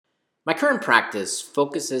My current practice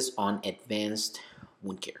focuses on advanced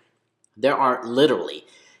wound care. There are literally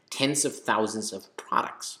tens of thousands of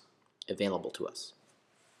products available to us.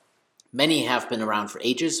 Many have been around for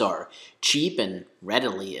ages, are cheap and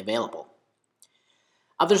readily available.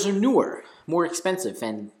 Others are newer, more expensive,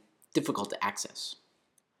 and difficult to access.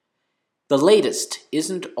 The latest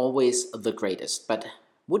isn't always the greatest, but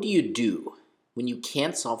what do you do when you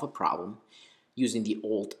can't solve a problem using the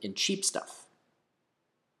old and cheap stuff?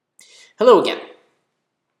 Hello again.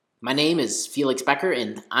 My name is Felix Becker,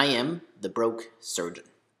 and I am the Broke Surgeon.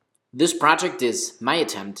 This project is my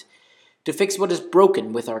attempt to fix what is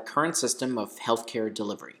broken with our current system of healthcare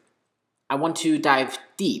delivery. I want to dive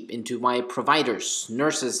deep into why providers,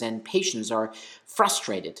 nurses, and patients are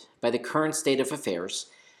frustrated by the current state of affairs,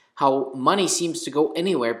 how money seems to go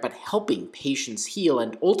anywhere but helping patients heal,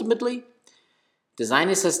 and ultimately, design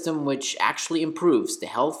a system which actually improves the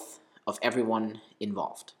health of everyone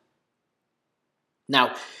involved.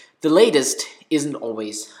 Now, the latest isn't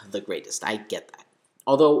always the greatest, I get that.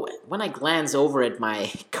 Although, when I glance over at my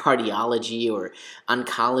cardiology or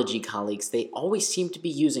oncology colleagues, they always seem to be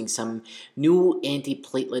using some new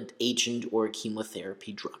antiplatelet agent or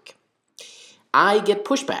chemotherapy drug. I get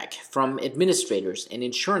pushback from administrators and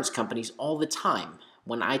insurance companies all the time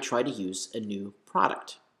when I try to use a new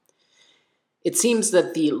product. It seems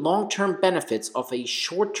that the long-term benefits of a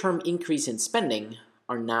short-term increase in spending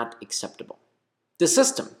are not acceptable. The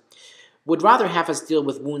system would rather have us deal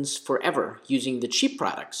with wounds forever using the cheap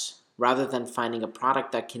products rather than finding a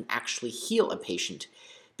product that can actually heal a patient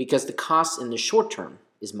because the cost in the short term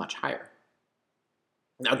is much higher.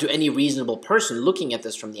 Now, to any reasonable person looking at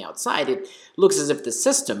this from the outside, it looks as if the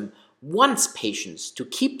system wants patients to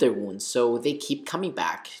keep their wounds so they keep coming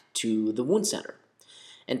back to the wound center.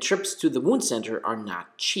 And trips to the wound center are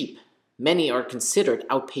not cheap. Many are considered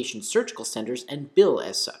outpatient surgical centers and bill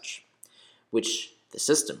as such, which the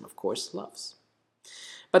system, of course, loves.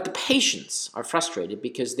 But the patients are frustrated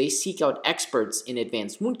because they seek out experts in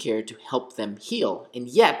advanced wound care to help them heal, and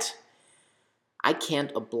yet I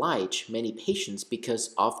can't oblige many patients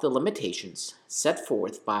because of the limitations set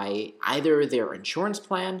forth by either their insurance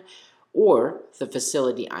plan or the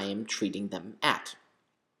facility I am treating them at.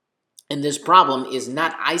 And this problem is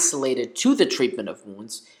not isolated to the treatment of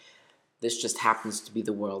wounds. This just happens to be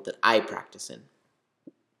the world that I practice in.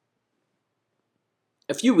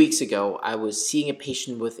 A few weeks ago, I was seeing a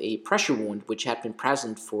patient with a pressure wound which had been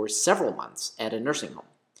present for several months at a nursing home.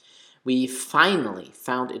 We finally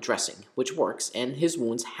found a dressing which works, and his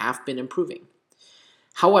wounds have been improving.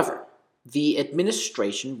 However, the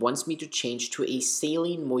administration wants me to change to a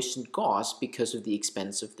saline moistened gauze because of the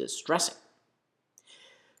expense of this dressing.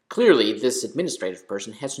 Clearly, this administrative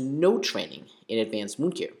person has no training in advanced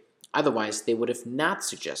wound care. Otherwise, they would have not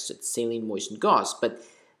suggested saline moistened gauze, but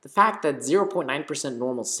the fact that 0.9%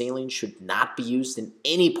 normal saline should not be used in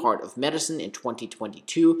any part of medicine in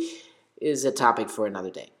 2022 is a topic for another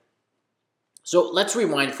day. So let's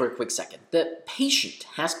rewind for a quick second. The patient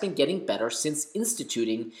has been getting better since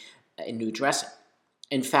instituting a new dressing.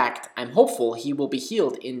 In fact, I'm hopeful he will be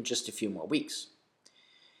healed in just a few more weeks.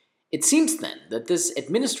 It seems then that this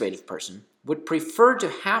administrative person would prefer to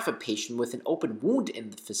have a patient with an open wound in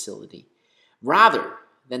the facility rather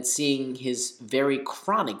than seeing his very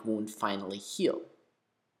chronic wound finally heal.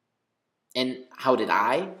 And how did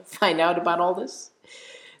I find out about all this?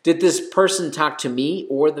 Did this person talk to me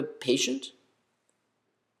or the patient?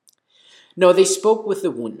 No, they spoke with the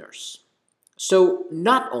wound nurse. So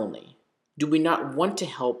not only do we not want to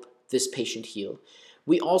help this patient heal,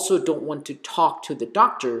 we also don't want to talk to the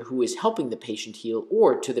doctor who is helping the patient heal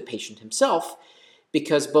or to the patient himself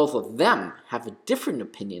because both of them have a different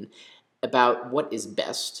opinion about what is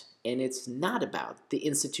best, and it's not about the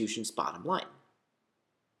institution's bottom line.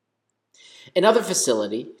 Another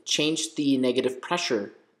facility changed the negative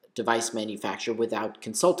pressure device manufacturer without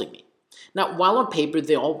consulting me. Now, while on paper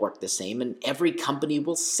they all work the same, and every company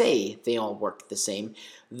will say they all work the same,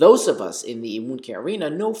 those of us in the wound care arena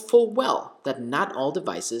know full well that not all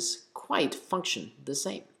devices quite function the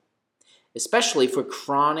same, especially for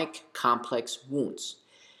chronic, complex wounds.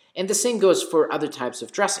 And the same goes for other types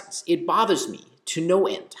of dressings. It bothers me to no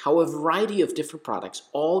end how a variety of different products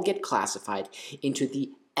all get classified into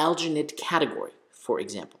the alginate category, for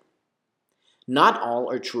example. Not all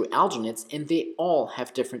are true alginates, and they all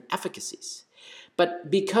have different efficacies.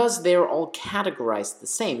 But because they are all categorized the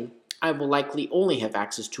same, I will likely only have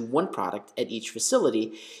access to one product at each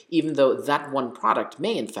facility, even though that one product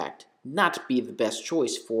may in fact not be the best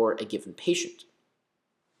choice for a given patient.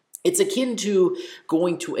 It's akin to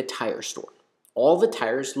going to a tire store. All the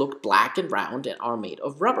tires look black and round and are made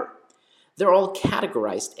of rubber. They're all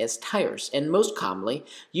categorized as tires, and most commonly,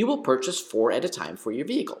 you will purchase 4 at a time for your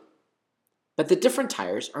vehicle. But the different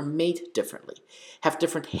tires are made differently, have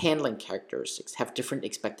different handling characteristics, have different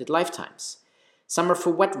expected lifetimes. Some are for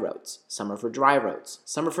wet roads, some are for dry roads,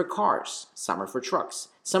 some are for cars, some are for trucks,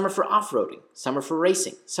 some are for off-roading, some are for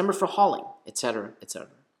racing, some are for hauling, etc., etc.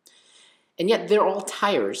 And yet they're all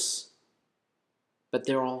tires, but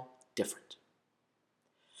they're all different.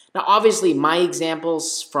 Now, obviously, my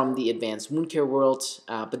examples from the advanced wound care world,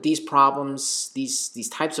 but these problems, these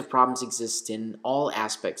types of problems exist in all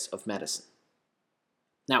aspects of medicine.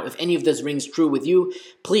 Now, if any of this rings true with you,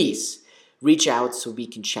 please reach out so we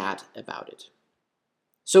can chat about it.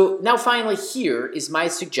 So now finally, here is my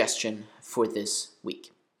suggestion for this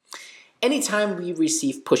week. Anytime we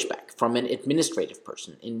receive pushback from an administrative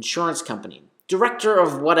person, insurance company, director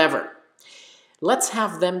of whatever, let's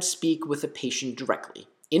have them speak with the patient directly,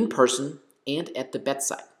 in person and at the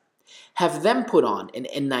bedside. Have them put on an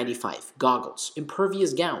N95, goggles,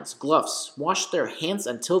 impervious gowns, gloves, wash their hands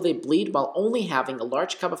until they bleed while only having a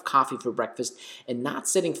large cup of coffee for breakfast and not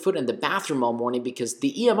setting foot in the bathroom all morning because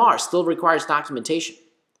the EMR still requires documentation.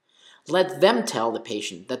 Let them tell the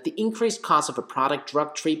patient that the increased cost of a product,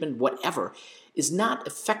 drug, treatment, whatever, is not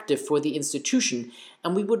effective for the institution,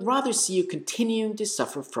 and we would rather see you continuing to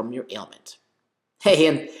suffer from your ailment. Hey,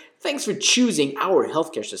 and thanks for choosing our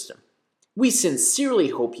healthcare system. We sincerely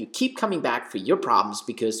hope you keep coming back for your problems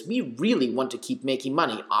because we really want to keep making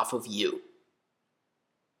money off of you.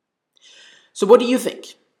 So what do you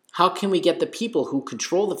think? How can we get the people who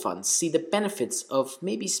control the funds see the benefits of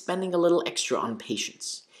maybe spending a little extra on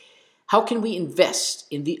patients? How can we invest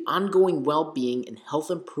in the ongoing well-being and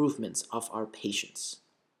health improvements of our patients?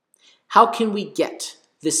 How can we get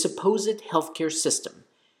the supposed healthcare system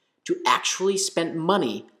to actually spend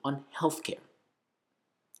money on healthcare?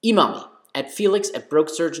 Email me at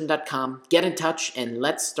felix@brokesurgeon.com. Get in touch and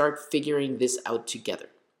let's start figuring this out together.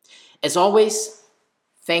 As always,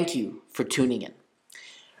 thank you for tuning in.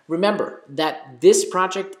 Remember that this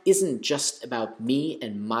project isn't just about me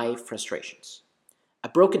and my frustrations. A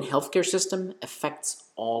broken healthcare system affects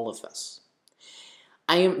all of us.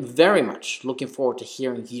 I am very much looking forward to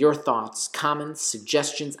hearing your thoughts, comments,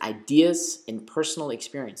 suggestions, ideas, and personal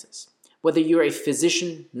experiences. Whether you're a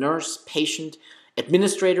physician, nurse, patient,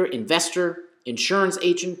 administrator, investor, insurance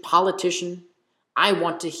agent, politician, I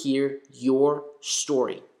want to hear your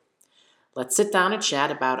story. Let's sit down and chat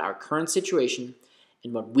about our current situation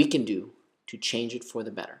and what we can do to change it for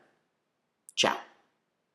the better. Ciao.